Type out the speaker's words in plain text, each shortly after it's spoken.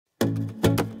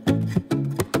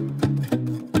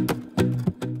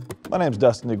My name is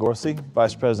Dustin DeGorsey,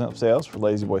 Vice President of Sales for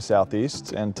La-Z-Boy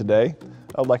Southeast, and today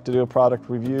I'd like to do a product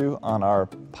review on our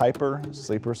Piper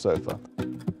sleeper sofa.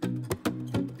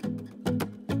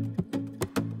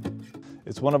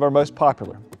 It's one of our most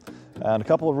popular, and a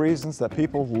couple of reasons that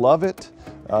people love it.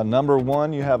 Number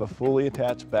one, you have a fully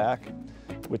attached back,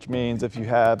 which means if you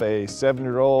have a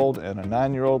 7-year-old and a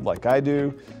 9-year-old like I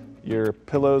do, your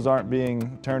pillows aren't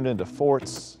being turned into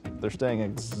forts. They're staying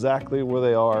exactly where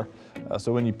they are.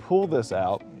 So when you pull this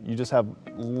out, you just have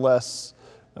less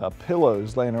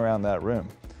pillows laying around that room.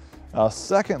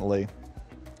 Secondly,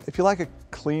 if you like a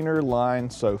cleaner line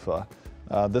sofa,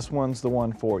 this one's the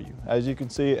one for you. As you can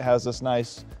see, it has this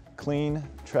nice clean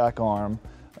track arm.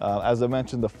 As I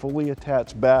mentioned, the fully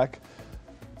attached back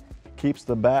keeps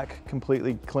the back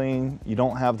completely clean. You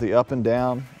don't have the up and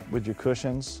down with your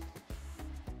cushions.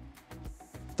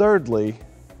 Thirdly,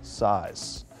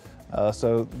 size.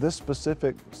 So this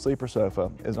specific sleeper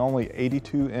sofa is only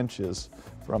 82 inches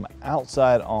from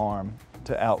outside arm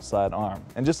to outside arm.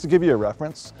 And just to give you a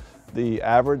reference, the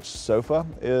average sofa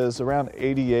is around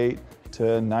 88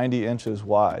 to 90 inches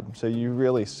wide. So you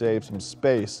really save some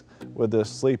space with this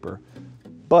sleeper.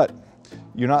 But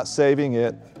you're not saving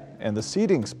it in the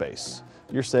seating space.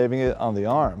 You're saving it on the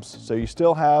arms. So you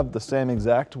still have the same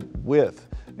exact width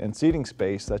and seating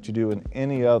space that you do in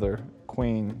any other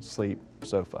queen sleep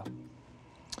sofa.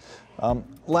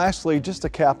 Lastly, just to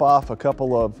cap off a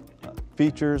couple of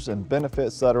features and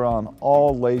benefits that are on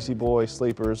all La-Z-Boy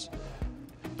sleepers,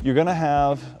 you're going to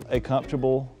have a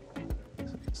comfortable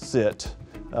sit.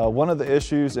 One of the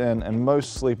issues in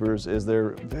most sleepers is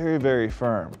they're very, very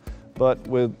firm. But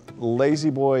with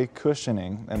La-Z-Boy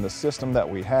cushioning and the system that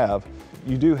we have,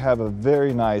 you do have a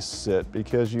very nice sit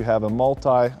because you have a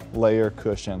multi-layer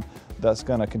cushion that's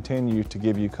going to continue to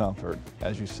give you comfort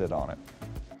as you sit on it.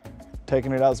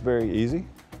 Taking it out is very easy.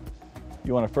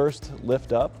 You want to first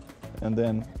lift up and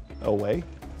then away.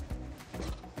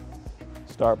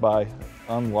 Start by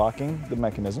unlocking the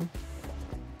mechanism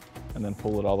and then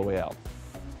pull it all the way out.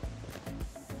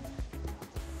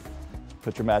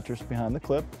 Put your mattress behind the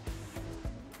clip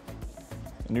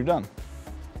and you're done.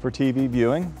 For TV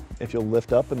viewing, if you'll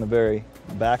lift up in the very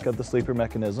back of the sleeper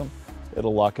mechanism,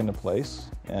 it'll lock into place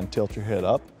and tilt your head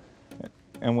up.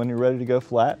 And when you're ready to go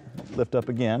flat, lift up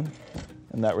again,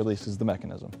 and that releases the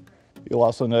mechanism. You'll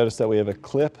also notice that we have a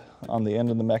clip on the end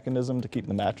of the mechanism to keep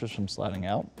the mattress from sliding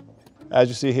out. As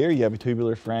you see here, you have a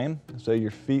tubular frame, so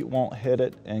your feet won't hit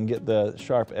it and get the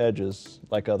sharp edges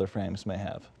like other frames may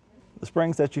have. The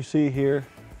springs that you see here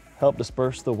help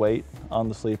disperse the weight on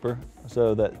the sleeper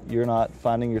so that you're not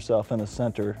finding yourself in the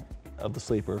center of the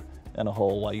sleeper in a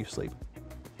hole while you sleep.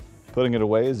 Putting it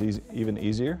away is even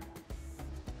easier.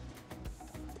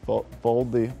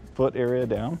 Fold the foot area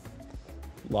down,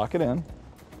 lock it in,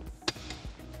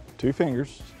 2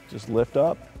 fingers, just lift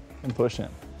up and push in.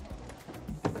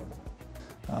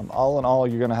 All in all,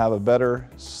 you're going to have a better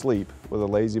sleep with a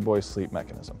La-Z-Boy sleep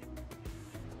mechanism.